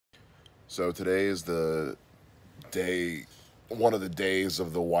So today is the day, one of the days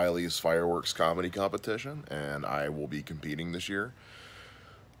of the Wiley's fireworks comedy competition, and I will be competing this year.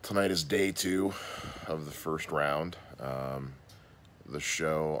 Tonight is day 2 of the first round. The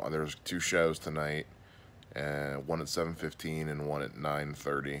show, there's 2 shows tonight, one at 7:15 and one at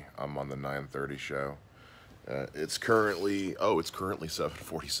 9:30. I'm on the 9:30 show. It's currently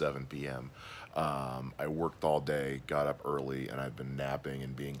 7:47 p.m. I worked all day, got up early, and I've been napping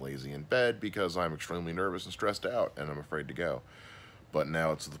and being lazy in bed because I'm extremely nervous and stressed out, and I'm afraid to go. But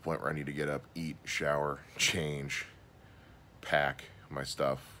now it's to the point where I need to get up, eat, shower, change, pack my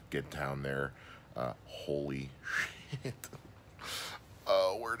stuff, get down there. Holy shit.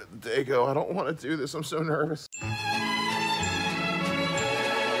 Oh, where did the day go? I don't want to do this. I'm so nervous.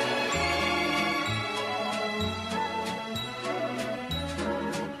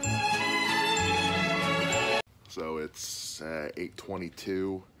 So it's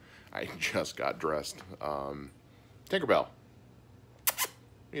 8:22. I just got dressed. Tinkerbell, what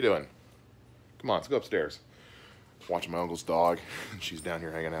are you doing? Come on, let's go upstairs. Watching my uncle's dog. She's down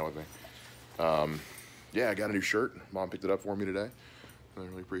here hanging out with me. Yeah, I got a new shirt. Mom picked it up for me today. I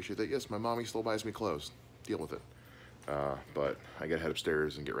really appreciate that. Yes, my mommy still buys me clothes. Deal with it. But I gotta head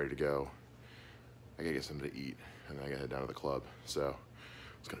upstairs and get ready to go. I gotta get something to eat, and then I gotta head down to the club. So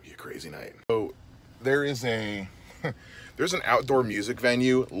it's gonna be a crazy night. So there's an outdoor music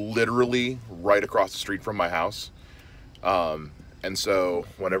venue literally right across the street from my house. And so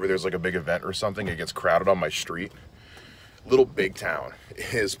whenever there's like a big event or something, it gets crowded on my street. Little Big Town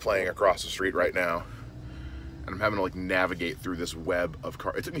is playing across the street right now. And I'm having to like navigate through this web of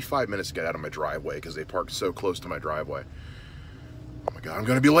cars. It took me 5 minutes to get out of my driveway because they parked so close to my driveway. Oh my God, I'm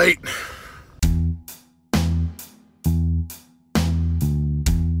gonna be late.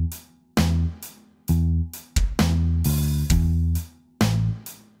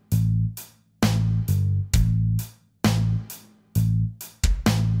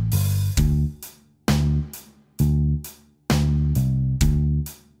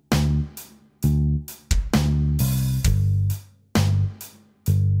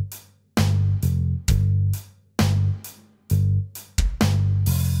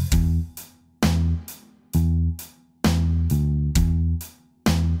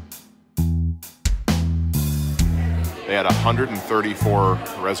 They had 134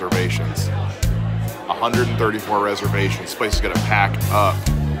 reservations. 134 reservations. This place is gonna pack up.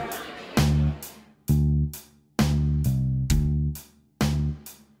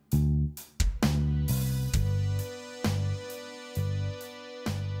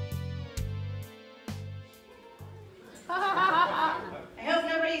 I hope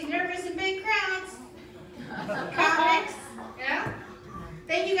nobody's nervous in big crowds. Comics, yeah?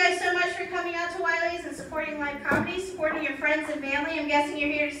 Thank you guys so much for coming out to Wiley's and supporting live comedy, supporting your friends and family. I'm guessing you're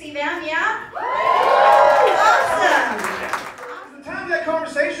here to see them, yeah? Awesome! At the time of that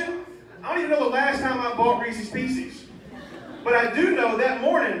conversation, I don't even know the last time I bought Reese's Pieces. But I do know that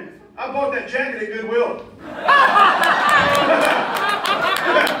morning, I bought that jacket at Goodwill.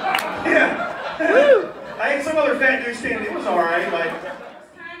 Yeah. I ate some other fat dude stand. It was all right. Like,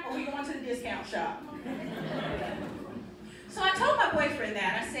 Or we going to the discount shop. So I told my boyfriend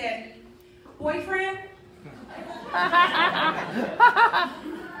that. I said, boyfriend?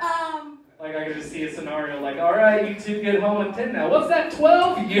 Like I could just see a scenario like, all right, you two get home at 10 now. What's that,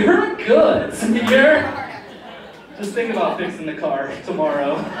 12? You're good. Just think about fixing the car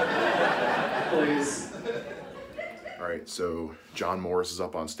tomorrow, please. All right, so John Morris is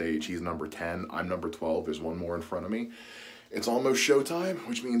up on stage. He's number 10. I'm number 12. There's one more in front of me. It's almost showtime,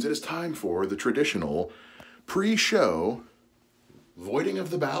 which means it is time for the traditional pre-show voiding of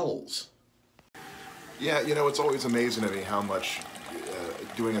the bowels. Yeah, you know, it's always amazing to me how much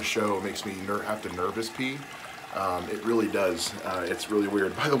doing a show makes me have to nervous pee. It really does. It's really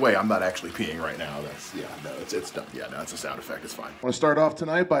weird. By the way, I'm not actually peeing right now. It's done. Yeah, no, it's a sound effect. It's fine. I want to start off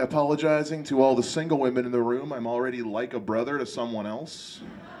tonight by apologizing to all the single women in the room. I'm already like a brother to someone else.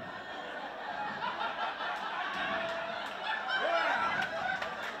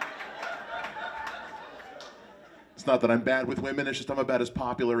 It's not that I'm bad with women, it's just I'm about as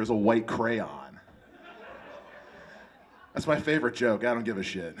popular as a white crayon. That's my favorite joke. I don't give a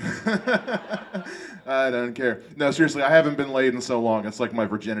shit. I don't care. No, seriously, I haven't been laid in so long. It's like my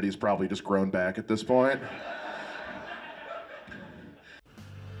virginity's probably just grown back at this point.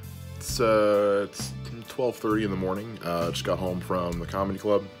 It's 12:30 in the morning. Just got home from the comedy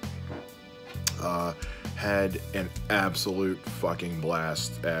club. Had an absolute fucking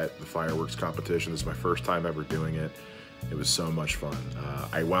blast at the fireworks competition. This is my first time ever doing it. It was so much fun.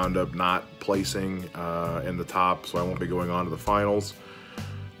 I wound up not placing in the top, so I won't be going on to the finals.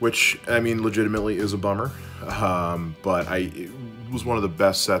 which, I mean, legitimately is a bummer. But it was one of the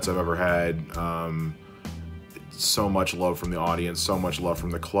best sets I've ever had. So much love from the audience, so much love from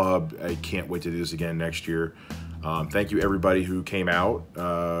the club. I can't wait to do this again next year. Thank you everybody who came out,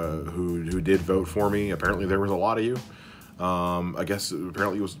 who did vote for me. Apparently there was a lot of you. I guess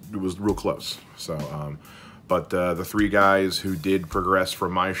apparently it was real close. So, but the 3 guys who did progress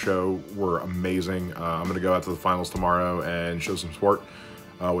from my show were amazing. I'm gonna go out to the finals tomorrow and show some support,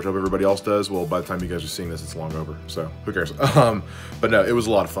 which I hope everybody else does. Well, by the time you guys are seeing this, it's long over, so who cares? But no, it was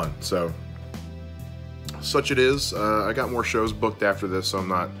a lot of fun. So, such it is. I got more shows booked after this, so I'm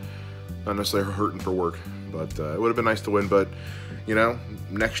not necessarily hurting for work. But it would have been nice to win. But you know,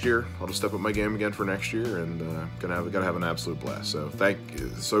 next year I'll just step up my game again for next year, and gotta have an absolute blast. So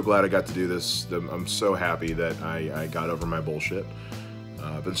so glad I got to do this. I'm so happy that I got over my bullshit.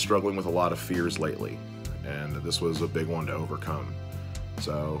 I've been struggling with a lot of fears lately, and this was a big one to overcome.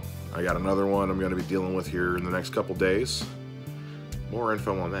 So I got another one I'm going to be dealing with here in the next couple days. More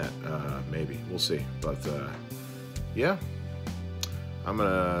info on that, maybe. We'll see. But yeah, I'm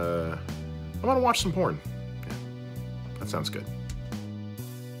gonna watch some porn. Yeah, that sounds good.